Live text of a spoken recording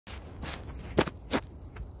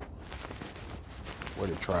Where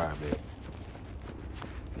the tribe at?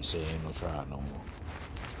 They say ain't no tribe no more.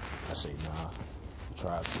 I say, nah, the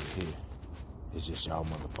tribe's still here. It's just y'all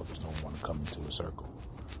motherfuckers don't want to come into a circle.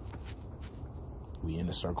 We in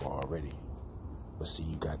a circle already. But see,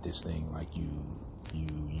 you got this thing like you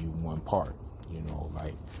one part. You know,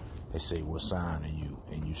 like they say, what sign are you?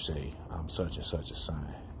 And you say, I'm such and such a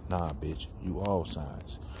sign. Nah, bitch, you all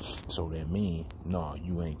signs. So that mean, no,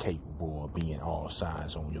 you ain't capable of being all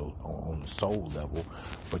signs on on the soul level,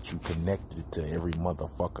 but you connected to every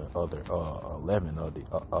motherfucker other 11 of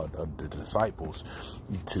the disciples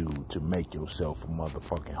to make yourself a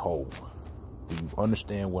motherfucking whole. Do you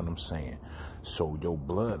understand what I'm saying? So your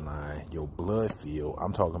bloodline, your blood field,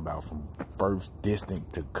 I'm talking about from first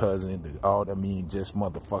distant to cousin to all that mean just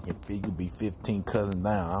motherfucking figure be 15 cousins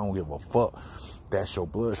down. I don't give a fuck. That's your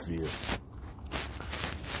blood field.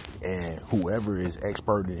 And whoever is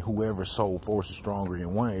expert in whoever soul force is stronger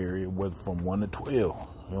in one area, whether from 1 to 12, you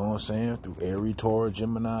know what I'm saying? Through Aries, Taurus,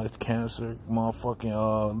 Gemini, Cancer,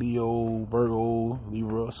 motherfucking Leo, Virgo,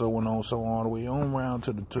 Libra, so on all the way on around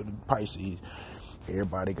to the Pisces.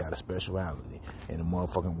 Everybody got a speciality. And the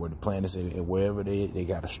motherfucking where the planets and wherever they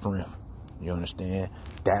got a strength. You understand?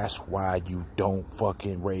 That's why you don't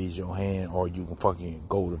fucking raise your hand or you can fucking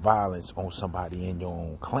go to violence on somebody in your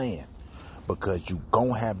own clan. Because you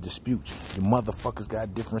gon' have disputes. You motherfuckers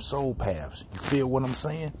got different soul paths. You feel what I'm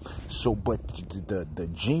saying? So, but the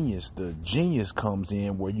genius comes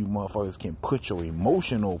in where you motherfuckers can put your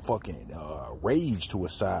emotional fucking rage to a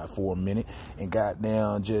side for a minute and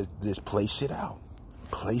goddamn just play shit out.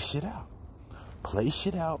 Play shit out. Play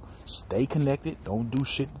shit out. Stay connected. Don't do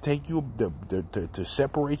shit to take you to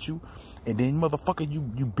separate you. And then motherfucker,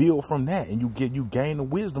 you build from that and you gain the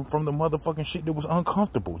wisdom from the motherfucking shit that was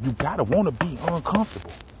uncomfortable. You gotta wanna be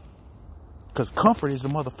uncomfortable. Cause comfort is the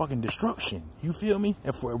motherfucking destruction. You feel me?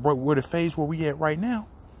 And for we're the phase where we at right now.